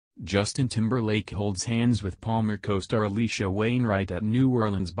Justin Timberlake holds hands with Palmer co-star Alisha Wainwright at New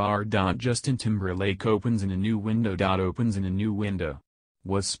Orleans bar. Justin Timberlake opens in a new window.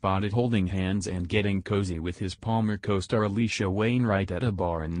 Was spotted holding hands and getting cozy with his Palmer co-star Alisha Wainwright at a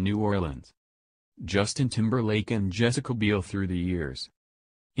bar in New Orleans. Justin Timberlake and Jessica Biel through the years.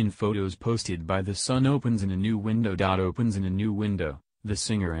 In photos posted by The Sun, opens in a new window. The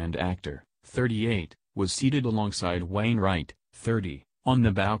singer and actor, 38, was seated alongside Wainwright, 30, on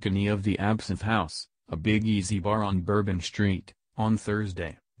the balcony of the Absinthe House, a Big Easy bar on Bourbon Street, on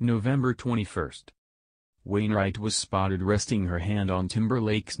Thursday, November 21. Wainwright was spotted resting her hand on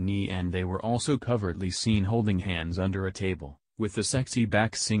Timberlake's knee, and they were also covertly seen holding hands under a table, with the sexy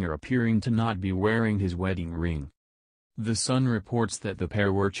back singer appearing to not be wearing his wedding ring. The Sun reports that the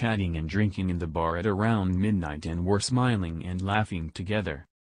pair were chatting and drinking in the bar at around midnight and were smiling and laughing together.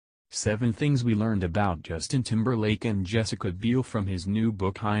 7 Things We Learned About Justin Timberlake and Jessica Biel from his new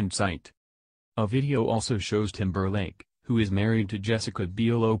book Hindsight. A video also shows Timberlake, who is married to Jessica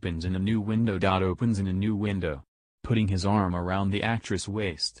Biel, opens in a new window. Putting his arm around the actress'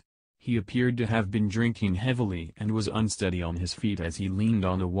 waist. He appeared to have been drinking heavily and was unsteady on his feet as he leaned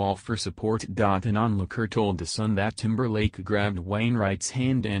on the wall for support. An onlooker told The Sun that Timberlake grabbed Wainwright's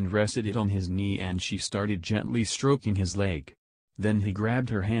hand and rested it on his knee, and she started gently stroking his leg. Then he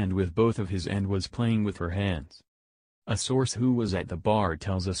grabbed her hand with both of his and was playing with her hands. A source who was at the bar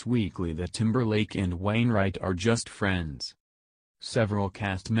tells Us Weekly that Timberlake and Wainwright are just friends. Several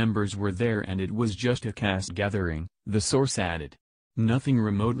cast members were there and it was just a cast gathering, the source added. Nothing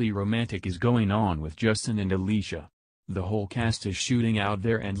remotely romantic is going on with Justin and Alisha. The whole cast is shooting out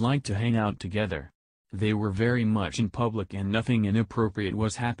there and like to hang out together. They were very much in public and nothing inappropriate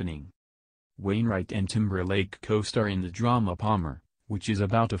was happening. Wainwright and Timberlake co-star in the drama Palmer, which is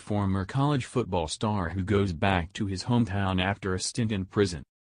about a former college football star who goes back to his hometown after a stint in prison.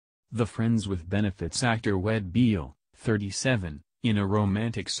 The Friends with Benefits actor wed Biel, 37, in a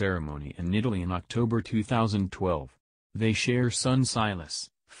romantic ceremony in Italy in October 2012. They share son Silas,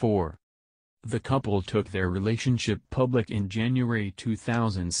 4. The couple took their relationship public in January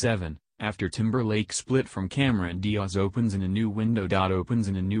 2007, after Timberlake split from Cameron Diaz. Opens in a new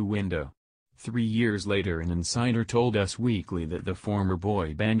window. 3 years later, an insider told Us Weekly that the former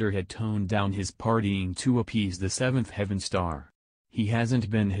boy bander had toned down his partying to appease the Seventh Heaven star. He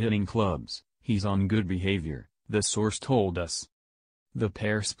hasn't been hitting clubs, he's on good behavior, the source told us. The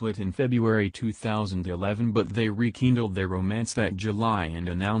pair split in February 2011, but they rekindled their romance that July and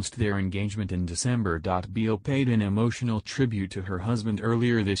announced their engagement in December. Biel paid an emotional tribute to her husband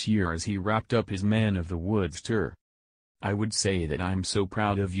earlier this year as he wrapped up his Man of the Woods tour. I would say that I'm so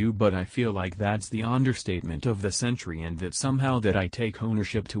proud of you, but I feel like that's the understatement of the century, and that somehow that I take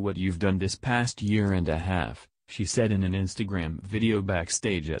ownership to what you've done this past year and a half, she said in an Instagram video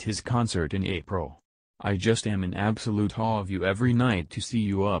backstage at his concert in April. I just am in absolute awe of you every night to see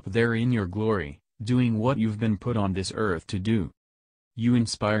you up there in your glory, doing what you've been put on this earth to do. You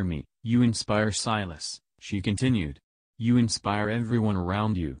inspire me, you inspire Silas, she continued. You inspire everyone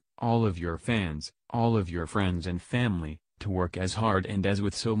around you, all of your fans, all of your friends and family, to work as hard and as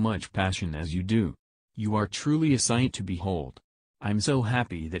with so much passion as you do. You are truly a sight to behold. I'm so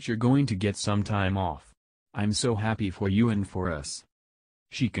happy that you're going to get some time off. I'm so happy for you and for us.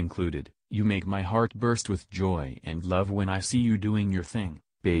 She concluded, you make my heart burst with joy and love when I see you doing your thing,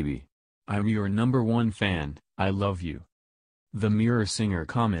 baby. I'm your #1 fan, I love you. The Mirror singer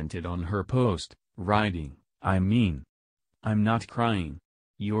commented on her post, writing, I'm not crying.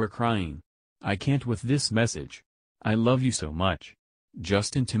 You're crying. I can't with this message. I love you so much.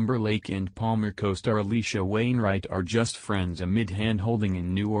 Justin Timberlake and Palmer co-star Alisha Wainwright are just friends amid hand-holding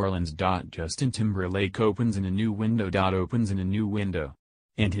in New Orleans. Justin Timberlake opens in a new window.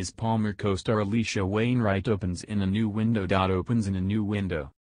 And his Palmer co-star Alisha Wainwright opens in a new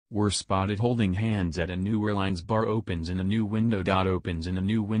window. Were spotted holding hands at a New Orleans bar. Opens in a new window.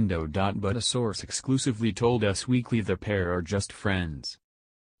 But a source exclusively told Us Weekly the pair are just friends.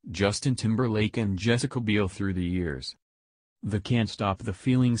 Justin Timberlake and Jessica Biel through the years. The Can't Stop the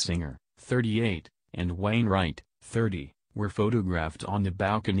Feeling singer, 38, and Wainwright, 30, were photographed on the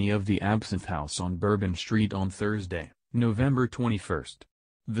balcony of the Absinthe House on Bourbon Street on Thursday, November 21.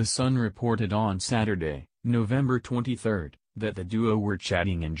 The Sun reported on Saturday, November 23, that the duo were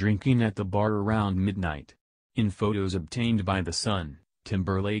chatting and drinking at the bar around midnight. In photos obtained by The Sun,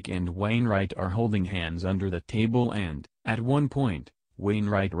 Timberlake and Wainwright are holding hands under the table and, at one point,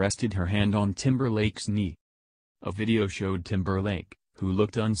 Wainwright rested her hand on Timberlake's knee. A video showed Timberlake, who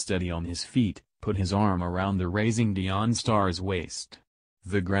looked unsteady on his feet, put his arm around the Raising Dion star's waist.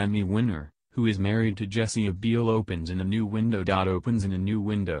 The Grammy winner, who is married to Jessie Biel, opens in a new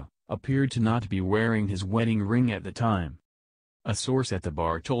window. Appeared to not be wearing his wedding ring at the time. A source at the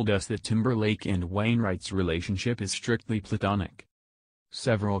bar told us that Timberlake and Wainwright's relationship is strictly platonic.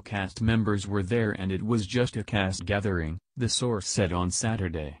 Several cast members were there and it was just a cast gathering, the source said on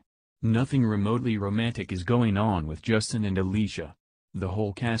Saturday. Nothing remotely romantic is going on with Justin and Alisha. The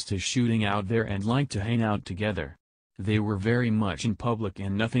whole cast is shooting out there and like to hang out together. They were very much in public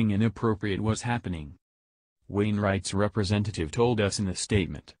and nothing inappropriate was happening. Wainwright's representative told us in a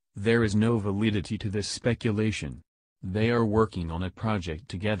statement, "There is no validity to this speculation. They are working on a project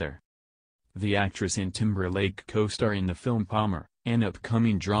together." The actress and Timberlake co-star in the film Palmer, an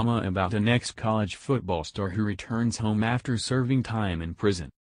upcoming drama about an ex-college football star who returns home after serving time in prison.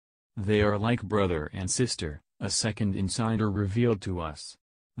 They are like brother and sister, a second insider revealed to us.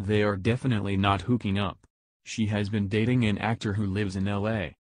 They are definitely not hooking up. She has been dating an actor who lives in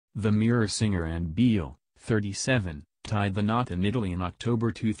L.A. The Mirror singer and Biel, 37, tied the knot in Italy in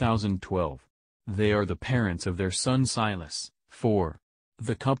October 2012. They are the parents of their son Silas, 4.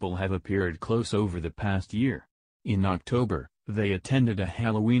 The couple have appeared close over the past year. In October, they attended a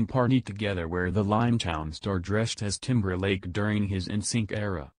Halloween party together where the Limetown star dressed as Timberlake during his NSYNC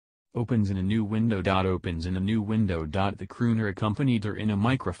era. Opens in a new window. The crooner accompanied her in a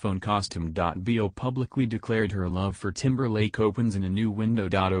microphone costume. Biel publicly declared her love for Timberlake. Opens in a new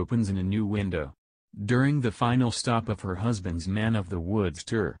window. During the final stop of her husband's Man of the Woods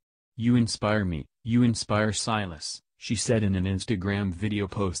tour. "You inspire me, you inspire Silas," she said in an Instagram video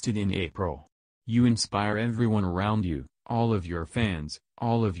posted in April. "You inspire everyone around you, all of your fans,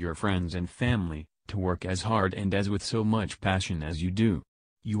 all of your friends and family, to work as hard and as with so much passion as you do.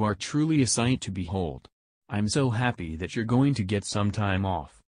 You are truly a sight to behold. I'm so happy that you're going to get some time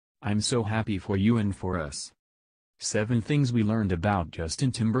off. I'm so happy for you and for us." 7 Things We Learned About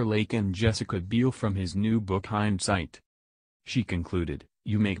Justin Timberlake and Jessica Biel from his new book Hindsight. She concluded,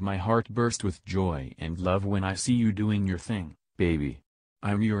 "You make my heart burst with joy and love when I see you doing your thing, baby.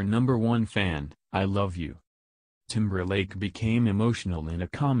 I'm your #1 fan, I love you." Timberlake became emotional in a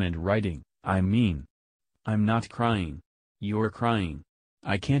comment writing, I'm not crying. You're crying.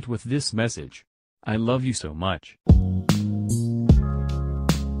 I can't with this message. I love you so much."